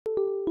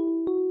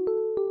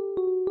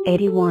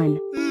81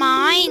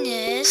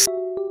 minus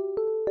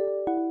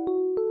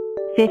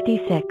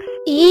 56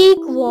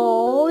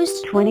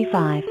 equals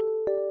 25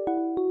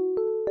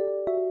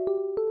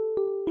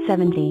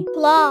 70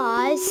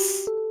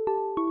 plus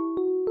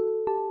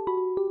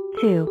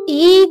 2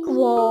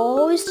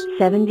 equals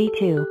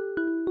 72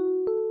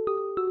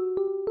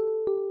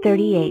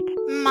 38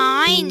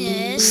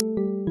 minus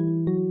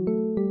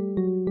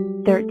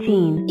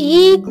 13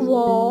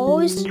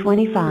 equals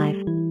 25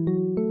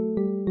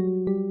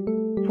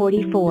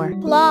 44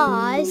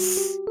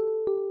 plus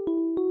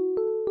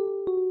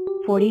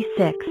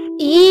 46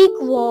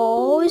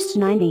 equals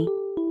 90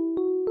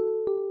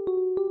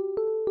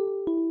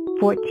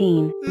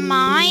 14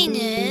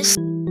 minus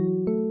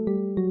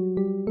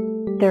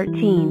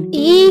 13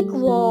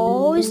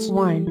 equals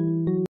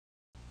 1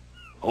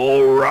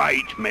 All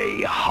right,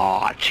 me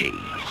hearties.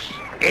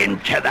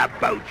 Into the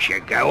boat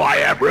you go. I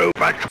have room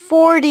for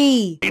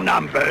 40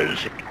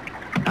 numbers.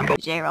 Number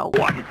 0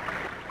 1,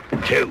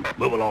 2,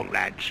 move along,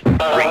 lads. 3,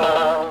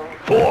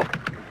 4,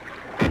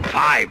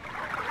 5,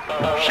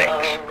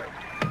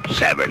 6,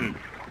 7,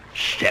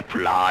 step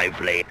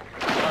lively.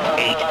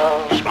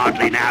 8,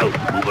 smartly now,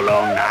 move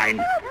along,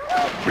 9.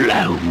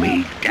 Blow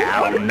me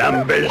down,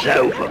 numbers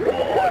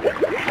overboard.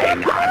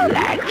 Hang on,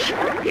 lads.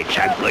 It's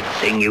a good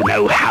thing you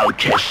know how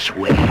to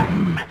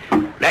swim.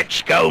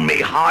 Let's go,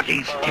 me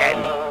hearties.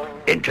 10,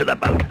 into the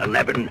boat.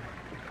 11,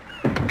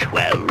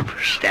 12,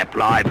 step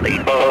lively.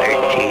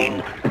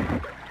 13,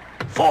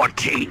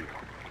 14,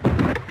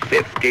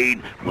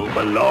 15, move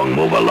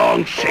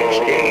along.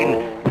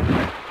 16,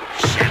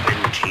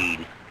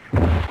 17,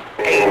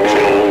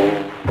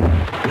 18,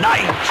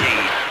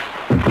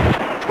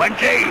 19,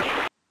 20,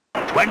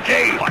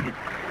 21,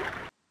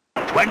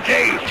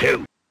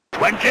 22,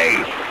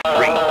 23,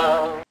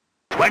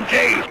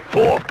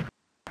 24,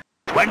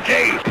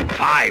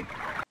 25,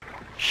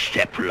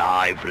 step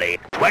lively.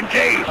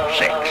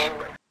 26,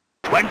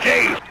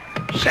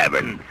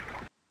 27,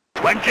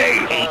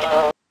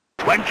 28,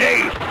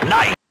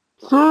 29,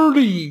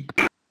 30,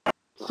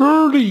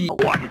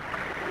 31,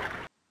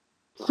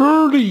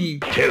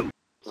 32,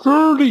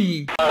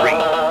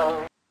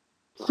 33,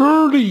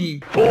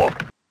 34,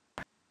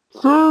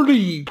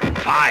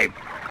 35,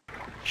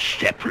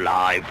 step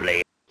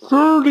lively.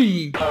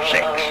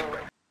 36,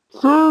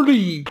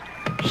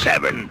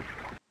 37,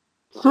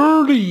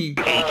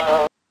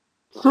 38,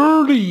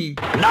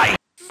 39,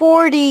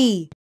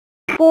 40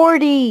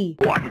 40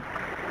 1,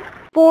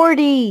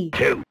 40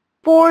 2,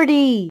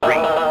 40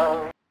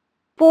 3,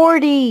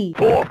 40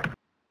 4,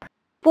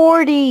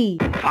 40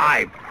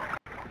 5,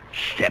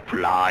 step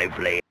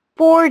lively.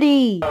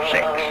 40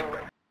 6,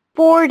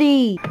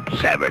 40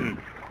 7,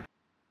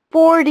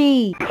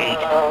 40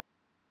 8,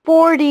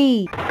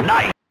 40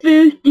 9,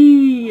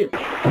 50,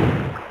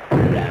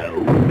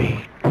 blow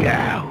me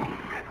down.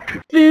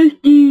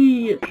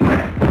 50,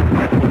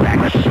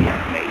 That's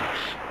it,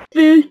 mates.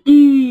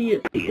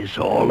 50. Is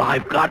all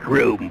I've got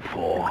room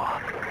for.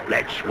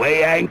 Let's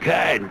weigh anchor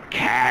and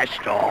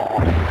cast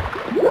off.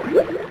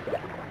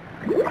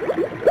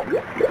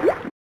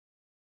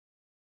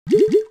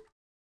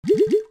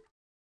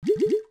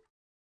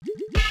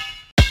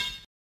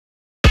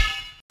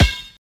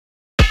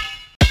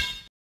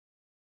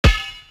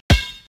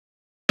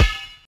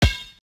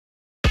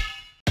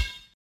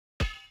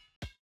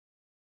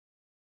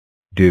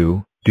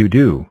 Do.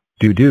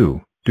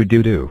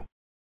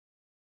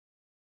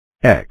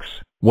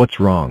 X, what's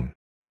wrong?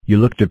 You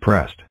look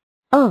depressed.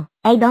 Oh,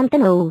 I don't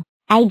know.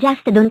 I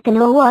just don't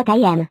know what I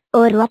am,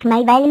 or what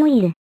my value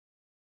is.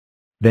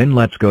 Then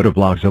let's go to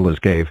Blockzilla's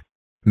cave.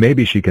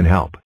 Maybe she can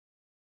help.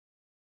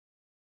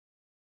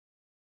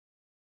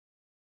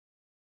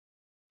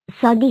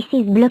 So this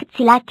is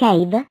Blockzilla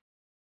cave?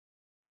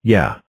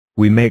 Yeah,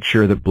 we make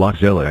sure that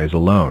Blockzilla is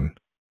alone.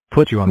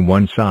 Put you on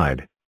one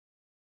side.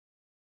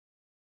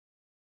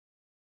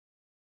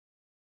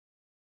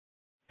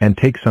 And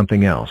take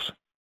something else.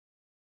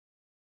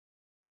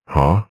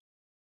 Huh?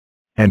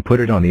 And put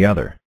it on the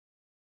other.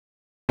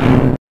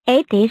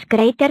 It is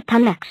greater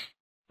than X.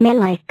 Me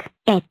like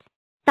it.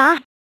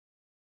 Ta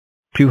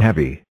Too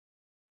heavy.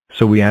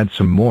 So we add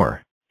some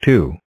more.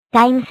 2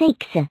 times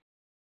X.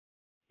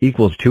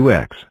 equals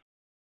 2x.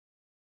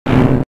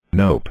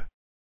 Nope.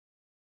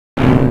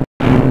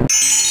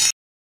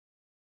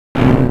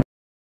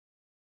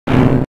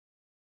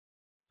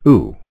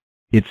 Ooh.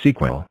 It's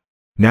equal.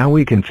 Now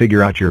we can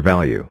figure out your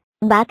value.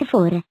 But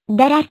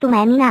there are too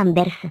many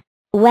numbers.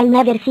 We'll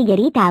never figure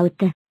it out.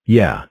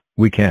 Yeah,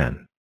 we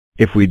can.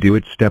 If we do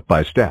it step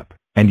by step,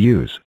 and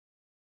use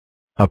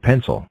a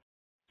pencil.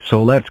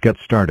 So let's get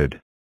started.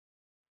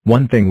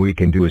 One thing we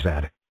can do is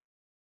add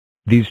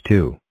these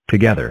two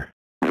together.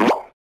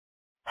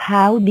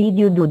 How did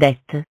you do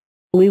that?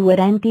 We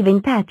weren't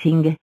even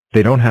touching.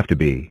 They don't have to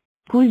be.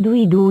 Could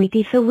we do it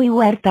if we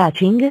were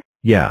touching?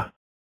 Yeah.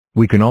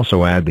 We can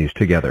also add these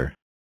together.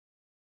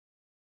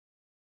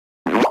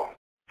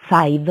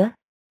 5.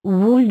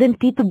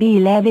 Wouldn't it be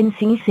 11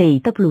 since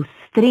 8 plus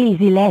 3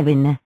 is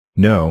 11?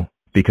 No,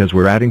 because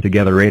we're adding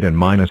together 8 and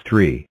minus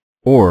 3,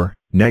 or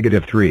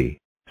negative 3.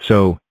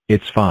 So,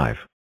 It's 5.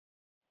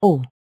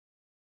 Oh.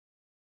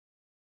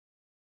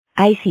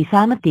 I see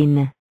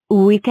something.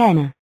 We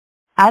can.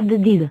 Add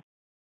did.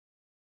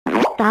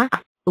 Ta.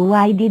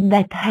 Why did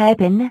that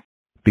happen?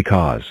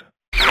 Because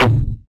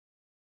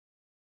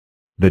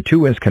the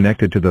 2 is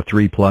connected to the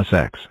 3 plus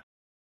x.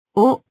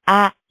 Oh,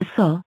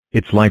 so.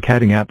 It's like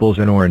adding apples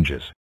and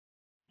oranges.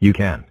 You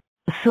can.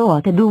 So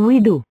what do we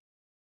do?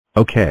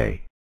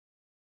 Okay.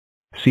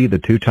 See the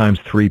 2 times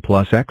 3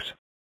 plus x?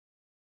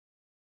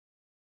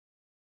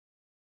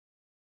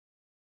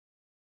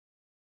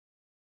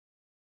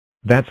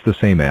 That's the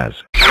same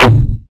as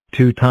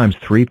 2 times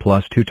 3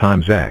 plus 2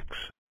 times x,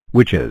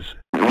 which is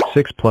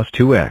 6 plus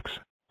 2x.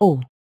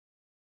 Oh.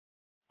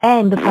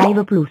 And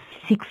 5 plus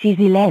 6 is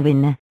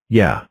 11.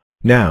 Yeah,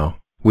 now,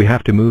 we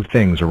have to move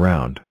things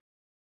around.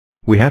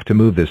 We have to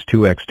move this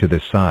 2x to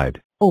this side.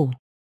 Oh.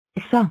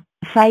 So,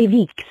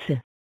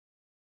 5x.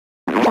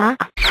 Ta.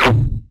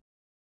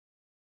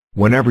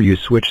 Whenever you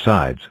switch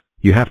sides,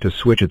 you have to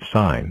switch its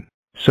sign.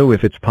 So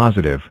if it's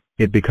positive,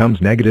 it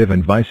becomes negative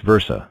and vice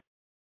versa.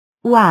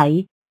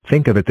 Why?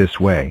 Think of it this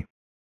way.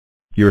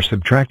 You're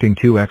subtracting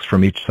 2x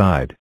from each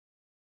side.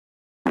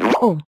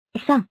 Oh,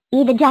 so,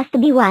 it'd just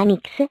be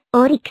 1x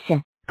or x.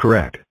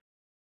 Correct.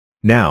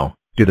 Now,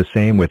 do the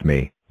same with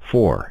me.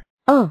 4.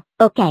 Oh,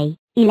 okay.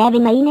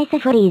 11 minus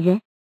 4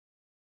 is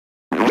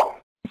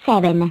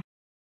 7.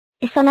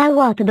 So now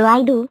what do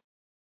I do?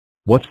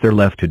 What's there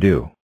left to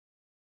do?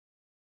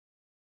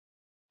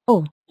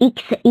 Oh,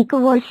 x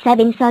equals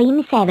 7, so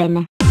in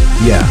 7.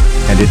 Yeah,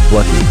 and it's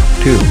lucky,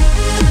 too.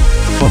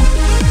 Oh.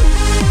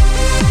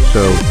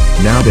 So,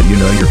 now that you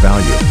know your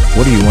value,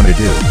 what do you want to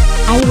do?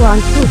 I want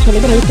to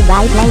celebrate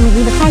by playing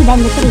with 5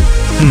 and 3.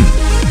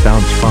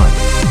 Sounds fun.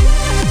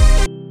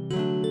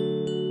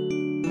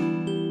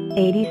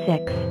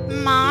 86.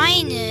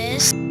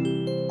 Minus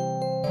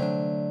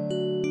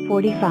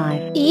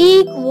 45.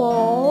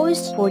 equals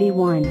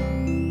 41.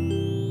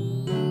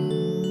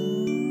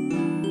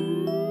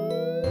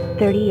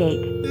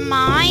 38.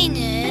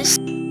 minus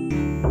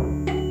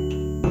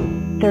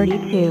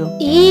 32.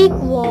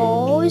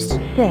 equals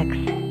 6.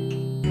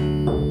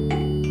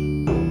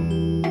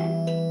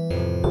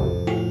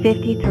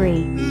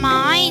 53.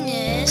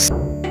 minus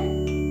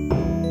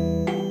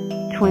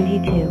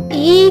 22.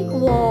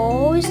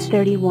 equals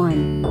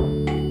 31.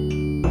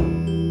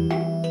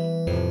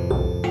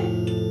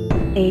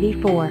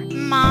 84.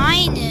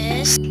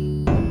 minus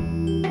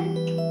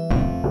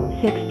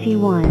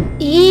 61.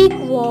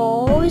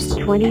 equals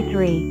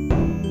 23.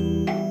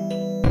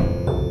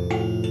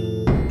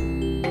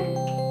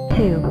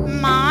 2.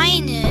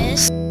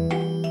 minus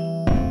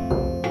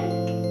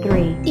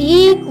 3.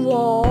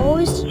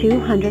 equals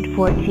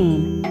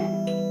 214.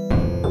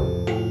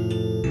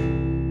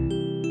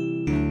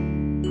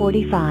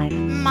 45.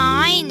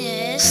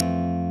 minus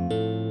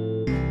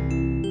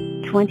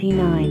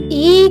 29.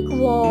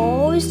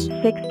 equals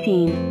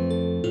 16.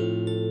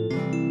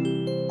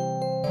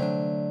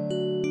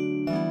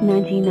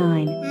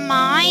 99.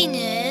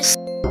 minus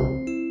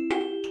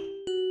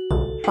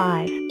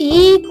 5.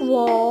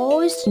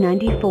 equals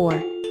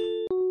 94.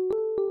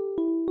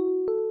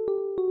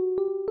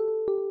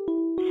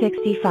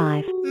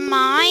 65.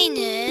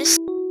 minus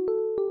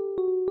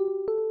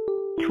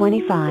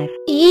 25.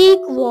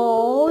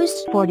 equals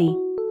 40.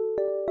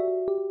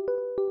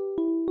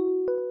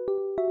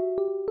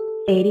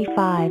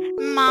 85.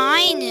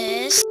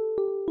 minus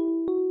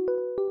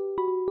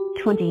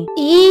 20.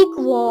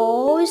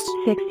 equals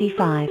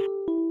 65.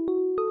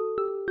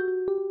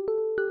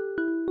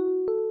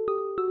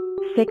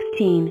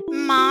 16.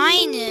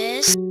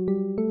 minus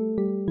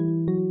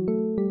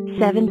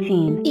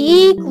 17.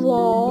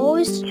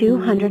 equals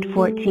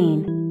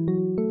 214.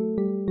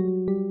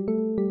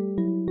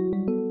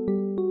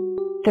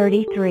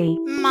 33.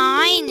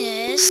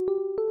 minus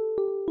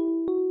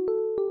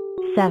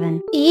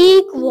 7.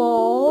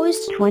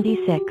 equals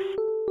 26.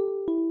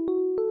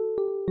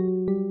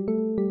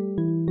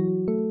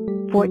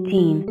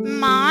 14.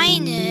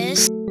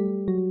 minus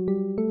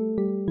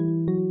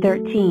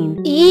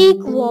 13.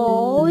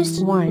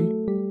 equals 1.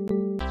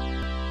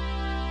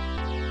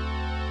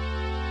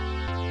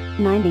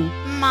 90.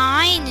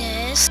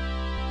 minus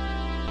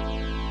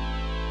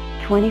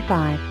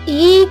 25.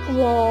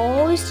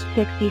 equals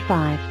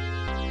 65.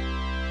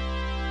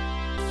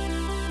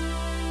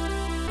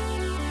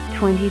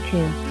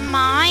 22.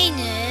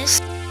 minus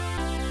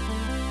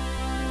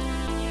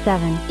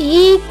 7.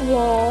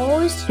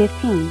 equals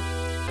 15.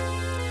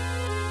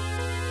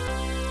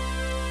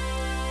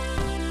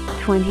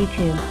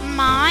 22.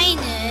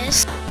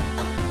 minus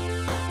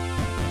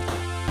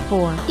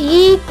 4.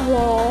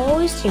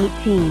 equals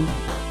 18.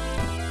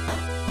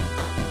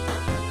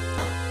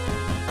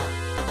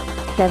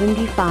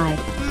 75.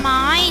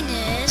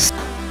 minus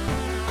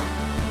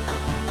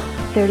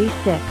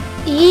 36.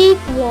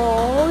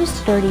 equals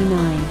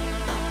 39.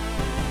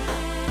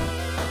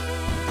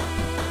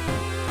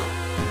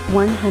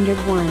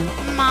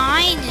 101.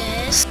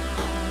 minus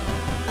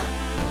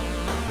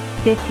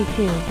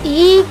 52.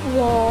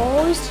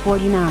 equals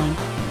 49.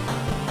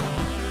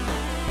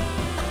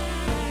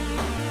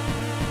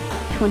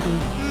 20.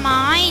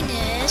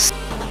 minus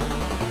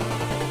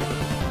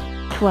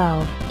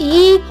 12.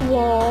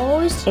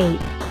 equals 8.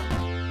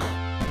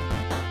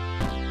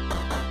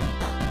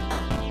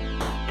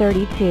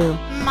 32.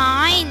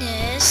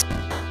 minus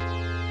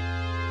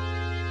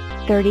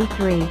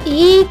 33.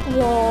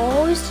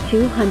 equals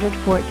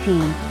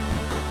 214.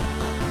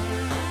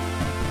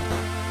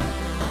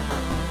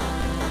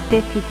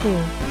 52.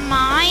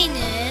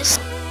 minus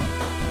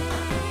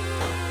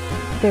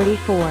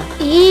 34.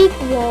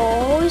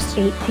 equals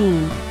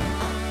 18.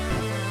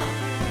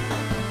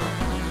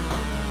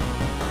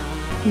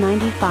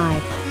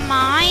 95.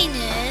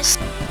 minus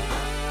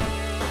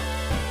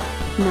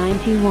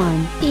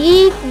 91.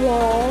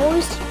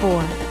 equals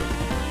 4.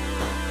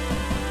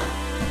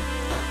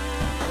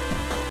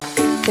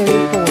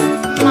 34.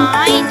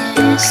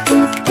 minus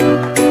 27.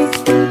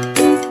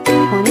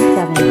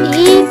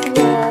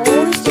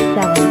 equals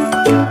 7.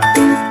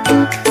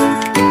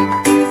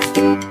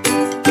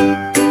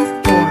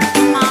 4.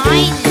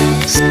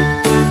 minus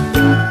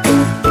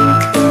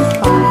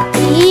 5.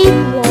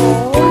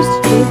 equals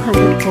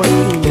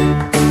 214.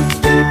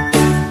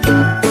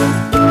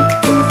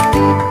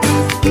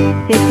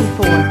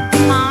 54.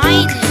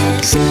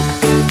 minus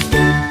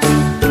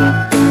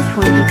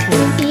 22.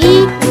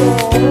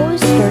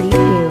 equals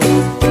 32.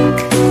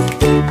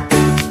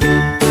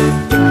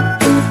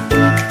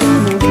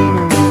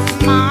 99.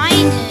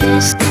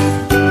 minus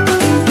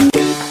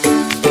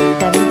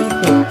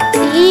 76.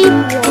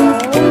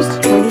 equals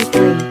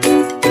 23.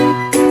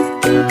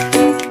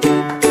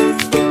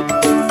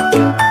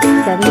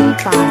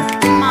 75.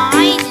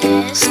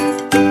 minus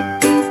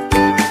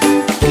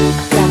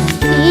 7.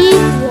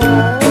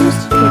 equals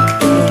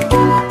 68.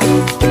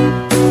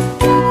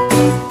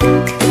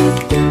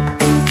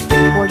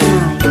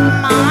 49.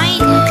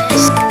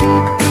 minus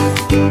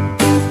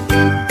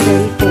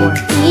 34.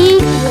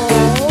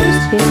 equals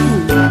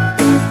 15.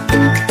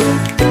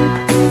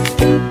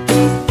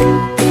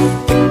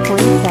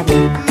 27.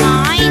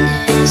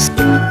 minus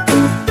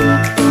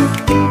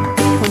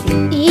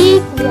 20.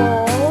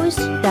 equals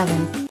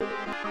 7.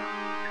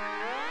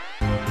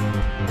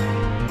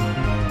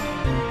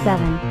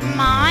 7.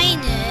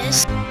 minus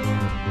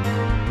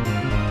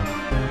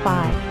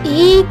 5.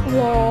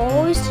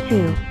 equals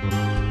 2.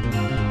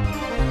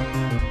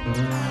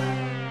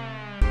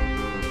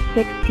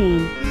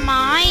 16.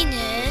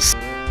 minus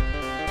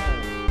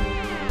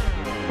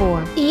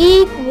 4.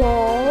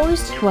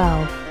 equals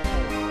 12.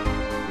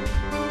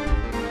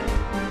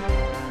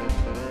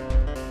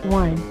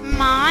 1.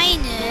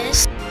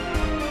 minus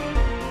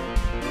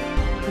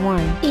 1.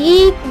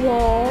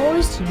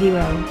 equals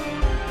 0.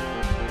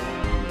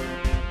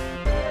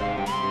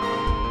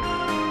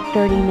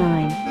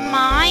 39.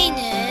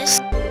 minus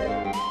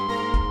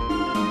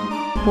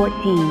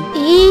 14.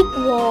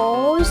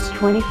 equals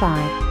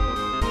 25.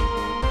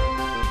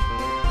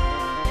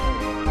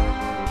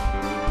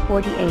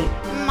 48.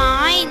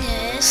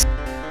 minus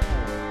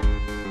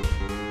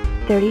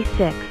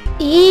 36.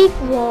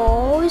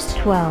 equals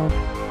 12.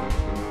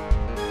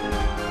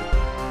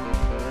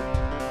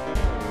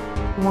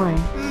 1.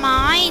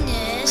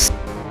 minus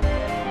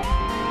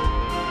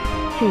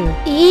 2.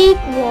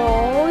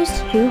 equals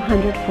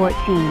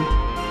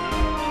 214.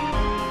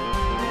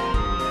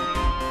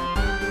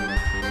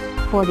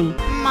 40.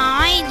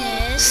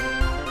 minus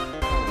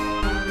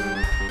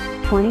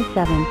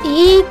 27.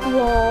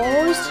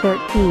 equals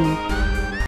 13.